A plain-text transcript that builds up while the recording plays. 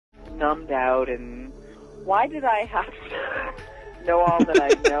numbed out, and why did I have to know all that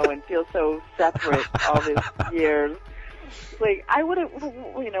I know and feel so separate all these years? Like, I would have,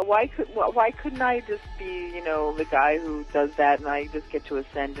 why couldn't I just be, the guy who does that, and I just get to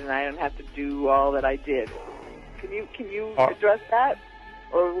ascend, and I don't have to do all that I did? Can you address that?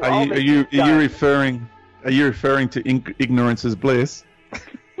 Or are you referring to ignorance as bliss?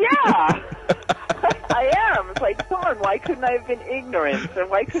 Yeah, I am. It's like, darn, why couldn't I have been ignorant? And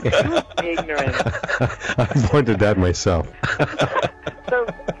why couldn't you have been ignorant? I've wondered that myself. So,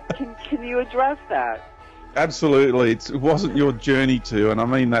 can you address that? Absolutely. It wasn't your journey to, and I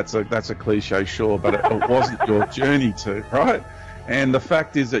mean that's a cliche, sure, but it wasn't your journey to, right? And the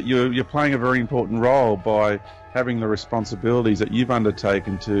fact is that you're playing a very important role by having the responsibilities that you've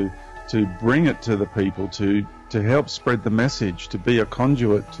undertaken to bring it to the people, to help spread the message, to be a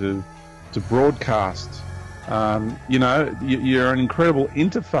conduit, to broadcast. You're an incredible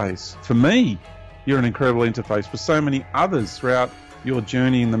interface. For me, you're an incredible interface for so many others throughout your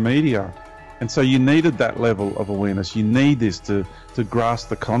journey in the media. And so you needed that level of awareness. You need this to grasp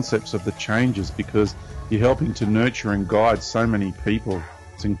the concepts of the changes, because you're helping to nurture and guide so many people.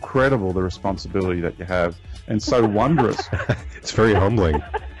 It's incredible, the responsibility that you have, and so wondrous. It's very humbling.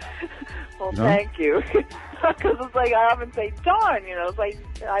 Well, thank you. Because it's like I often say, darn, it's like,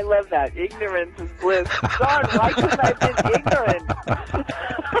 I love that. Ignorance is bliss. Darn, why couldn't I have been ignorant?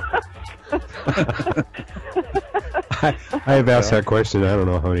 I have asked that question I don't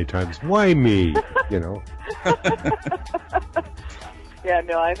know how many times. Why me? Yeah,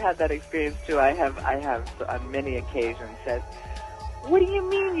 no, I've had that experience too. I have on many occasions said, what do you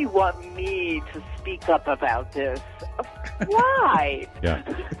mean you want me to speak up about this? Why? Yeah.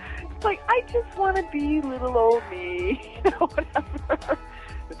 It's like, I just want to be little old me, whatever.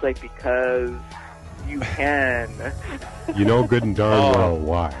 It's like, because you can. You know good and darn well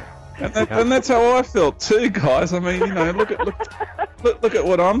why. And that's how I felt too, guys. I mean, look at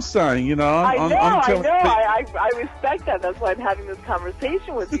what I'm saying. I know. I respect that. That's why I'm having this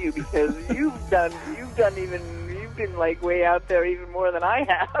conversation with you, because you've been like way out there even more than I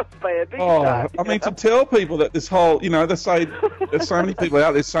have by a big shot. I mean, to tell people that this whole, they say there's so many people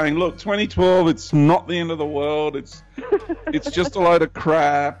out there saying, look, 2012, it's not the end of the world. It's just a load of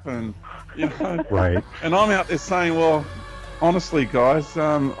crap, and right. And I'm out there saying, well, honestly, guys,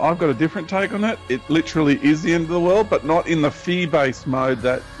 I've got a different take on it. It literally is the end of the world, but not in the fear-based mode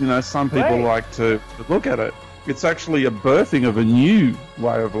that, some people like to look at it. It's actually a birthing of a new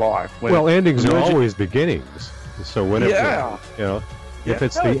way of life. Well, endings are always beginnings. So whenever, if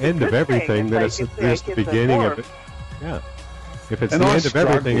it's the end of everything, then it's the beginning of it. Yeah. If it's the end of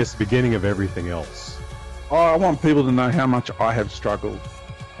everything, it's the beginning of everything else. I want people to know how much I have struggled.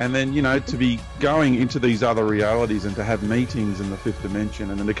 And then, to be going into these other realities and to have meetings in the fifth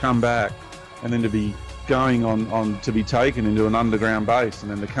dimension, and then to come back, and then to be going on to be taken into an underground base, and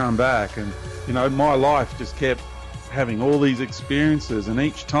then to come back. And, my life just kept having all these experiences, and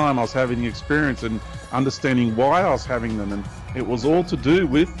each time I was having the experience and understanding why I was having them. And it was all to do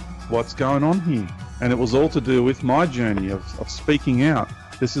with what's going on here. And it was all to do with my journey of speaking out.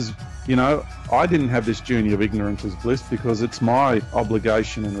 This is, I didn't have this journey of ignorance as bliss because it's my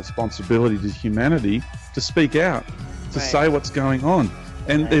obligation and responsibility to humanity to speak out, to say what's going on.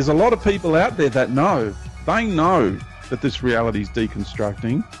 And there's a lot of people out there that know. They know that this reality is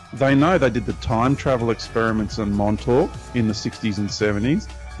deconstructing. They know they did the time travel experiments in Montauk in the 60s and 70s.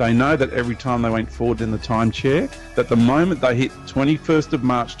 They know that every time they went forward in the time chair, that the moment they hit 21st of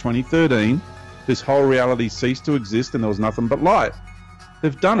March 2013, this whole reality ceased to exist and there was nothing but light.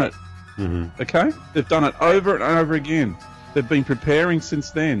 They've done it. Mm-hmm. Okay? They've done it over and over again. They've been preparing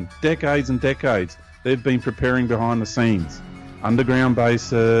since then, decades and decades. They've been preparing behind the scenes. Underground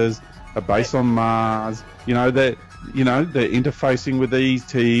bases, a base on Mars, they're interfacing with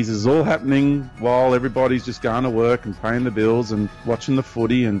ETs. This is all happening while everybody's just going to work and paying the bills and watching the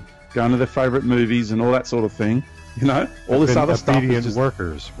footy and going to their favourite movies and all that sort of thing. All this other stuff is just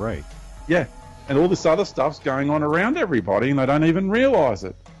workers, right? Yeah, and all this other stuff's going on around everybody, and they don't even realise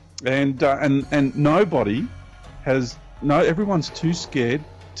it. And nobody everyone's too scared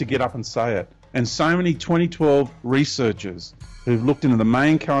to get up and say it. And so many 2012 researchers who've looked into the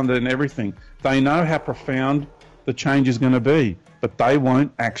main calendar and everything, they know how profound the change is going to be, but they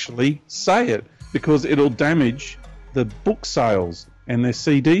won't actually say it because it'll damage the book sales and their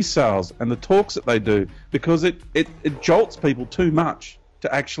CD sales and the talks that they do, because it jolts people too much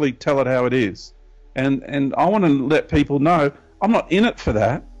to actually tell it how it is. And I want to let people know I'm not in it for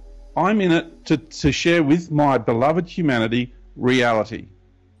that. I'm in it to share with my beloved humanity reality.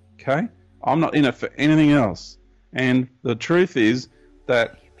 Okay? I'm not in it for anything else. And the truth is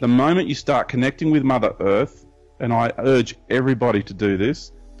that The moment you start connecting with Mother Earth, and I urge everybody to do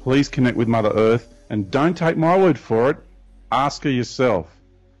this, please connect with Mother Earth, and don't take my word for it. Ask her yourself.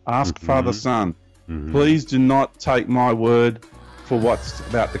 Ask Father Son. Please do not take my word for what's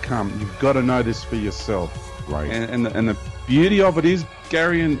about to come. You've got to know this for yourself. Right. And the beauty of it is,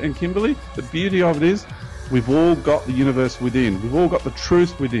 Gary and Kimberley, the beauty of it is, we've all got the universe within. We've all got the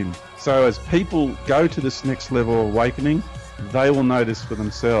truth within. So as people go to this next level of awakening, they will know this for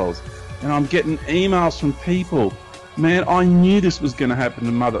themselves. And I'm getting emails from people. Man, I knew this was going to happen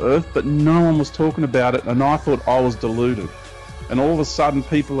to Mother Earth, but no one was talking about it, and I thought I was deluded. And all of a sudden,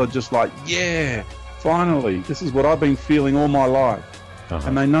 people are just like, yeah, finally, this is what I've been feeling all my life.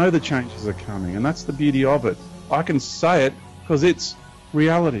 And they know the changes are coming, and that's the beauty of it. I can say it because it's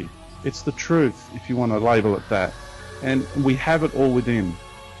reality. It's the truth, if you want to label it that. And we have it all within.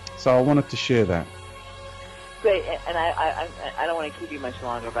 So I wanted to share that. Great, and I don't want to keep you much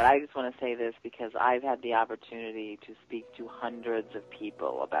longer, but I just want to say this because I've had the opportunity to speak to hundreds of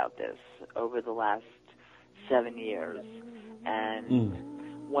people about this over the last 7 years.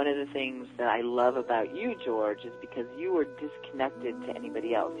 And one of the things that I love about you, George, is because you were disconnected to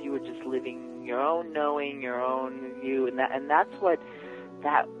anybody else. You were just living your own knowing, your own you, and that's what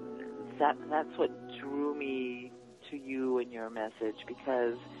drew me to you and your message,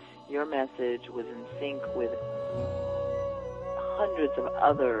 because your message was in sync with hundreds of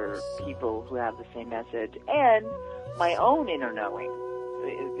other people who have the same message, and my own inner knowing.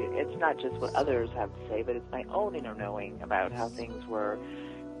 It's not just what others have to say, but it's my own inner knowing about how things were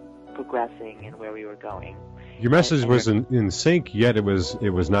progressing and where we were going. Your message was in sync, yet it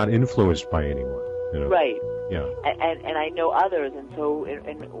was not influenced by anyone. You know? Right. Yeah. And I know others, and so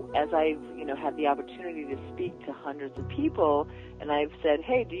and as I've had the opportunity to speak to hundreds of people, and I've said,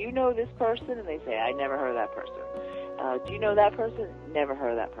 hey, do you know this person? And they say, I never heard of that person. Do you know that person? Never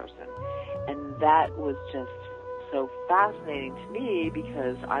heard of that person. And that was just so fascinating to me,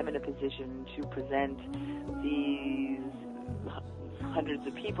 because I'm in a position to present these hundreds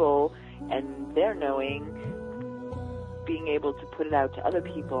of people and their knowing, being able to put it out to other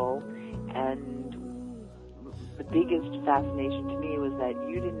people. And the biggest fascination to me was that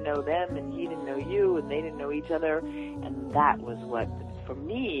you didn't know them, and he didn't know you, and they didn't know each other, and that was what, for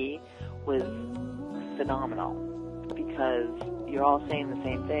me, was phenomenal, because you're all saying the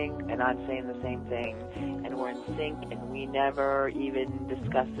same thing, and I'm saying the same thing, and we're in sync, and we never even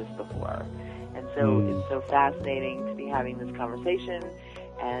discussed this before. And so it's so fascinating to be having this conversation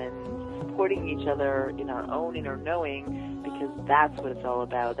and supporting each other in our own inner knowing, because that's what it's all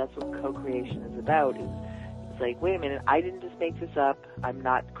about. That's what co-creation is about. It's like, wait a minute, I didn't just make this up. I'm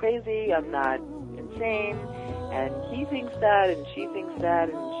not crazy. I'm not insane. And he thinks that, and she thinks that,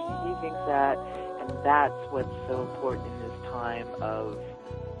 and he thinks that. And that's what's so important in this time of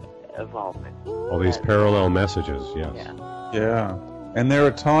evolvement. All these parallel messages, yes. Yeah. And there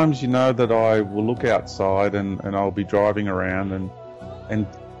are times, that I will look outside and I'll be driving around and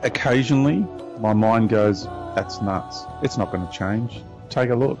occasionally my mind goes, that's nuts. It's not going to change. Take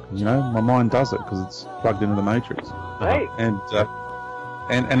a look. My mind does it because it's plugged into the matrix. Right. And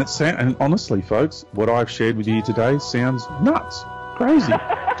honestly, folks, what I've shared with you today sounds nuts, crazy,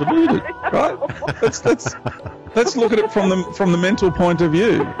 deluded, right? Let's look at it from the mental point of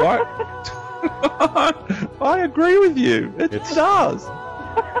view, right? I agree with you. It does.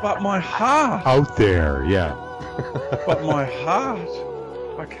 But my heart... Out there, yeah. But my heart...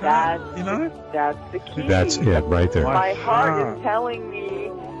 I can't, That's the key. That's it, right there. My heart is telling me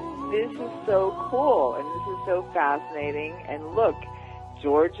this is so cool, and this is so fascinating, and look,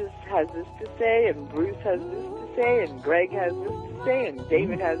 George has this to say, and Bruce has this to say, and Greg has this to say, and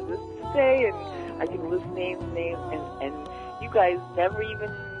David has this to say, and I can list names, and you guys never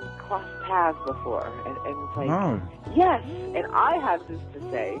even crossed paths before, and it's like, no. Yes, and I have this to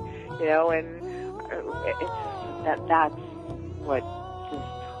say, and that's what just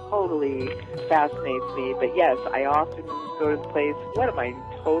totally fascinates me. But yes, I often go to the place, what am I,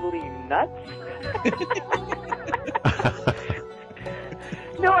 totally nuts?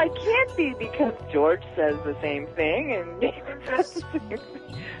 No, I can't be, because George says the same thing, and David says the same thing.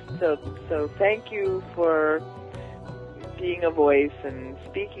 So thank you for being a voice and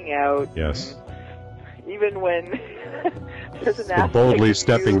speaking out. Yes. Even when there's an aspect boldly of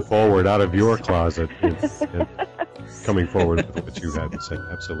stepping you. forward out of your closet and coming forward with what you had to say.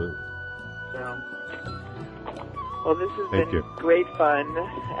 Absolutely. Well, this has been great fun,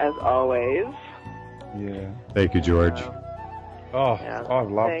 as always. Yeah. Thank you, George. I've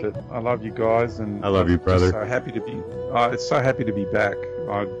loved it. I love you guys, and I love you, brother. So happy to be. It's so happy to be back.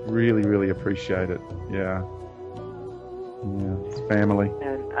 I really, really appreciate it. Yeah. Yeah, it's family.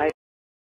 And I